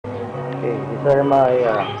Okay, these are my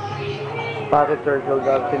spotted turtle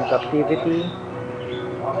doves in captivity.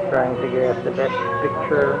 Trying to get the best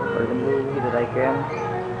picture or the movie that I can.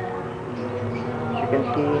 As you can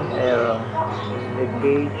see, I have a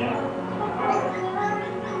big cage,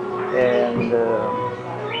 and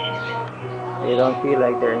they don't feel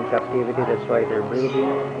like they're in captivity. That's why they're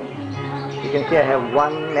breeding. You can see I have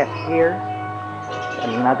one nest here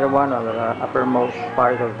and another one on the uppermost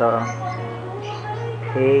part of the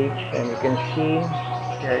cage, and you can see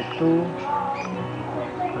there are two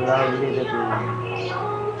lovely little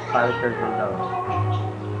spotted turtle doves.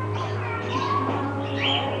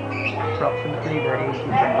 Approximately their age is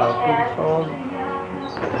about 2 weeks old.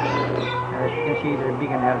 As you can see, they're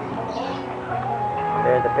big and healthy.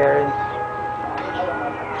 They're the parents.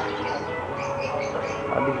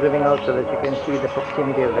 I'll be zooming out so that you can see the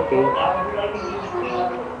proximity of the cage.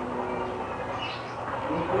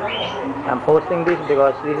 I'm posting this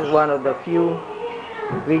because this is one of the few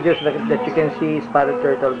videos that you can see spotted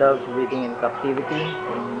turtle doves breeding in captivity.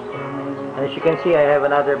 And as you can see, I have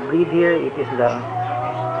another breed here. It is the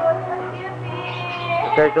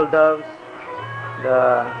turtle doves,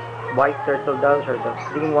 the white turtle doves, or the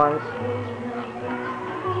green ones.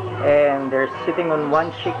 And they're sitting on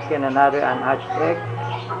one chick and another unhatched egg.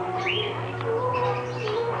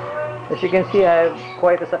 As you can see, I have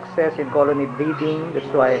quite a success in colony breeding. That's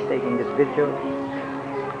why I'm taking this video.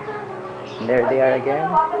 And there they are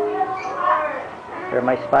again. They're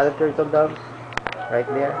my spotted turtle doves right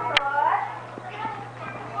there.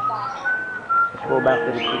 Let's go back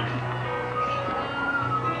to the chicks.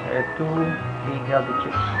 There are two big healthy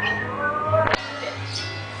chicks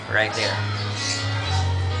right there.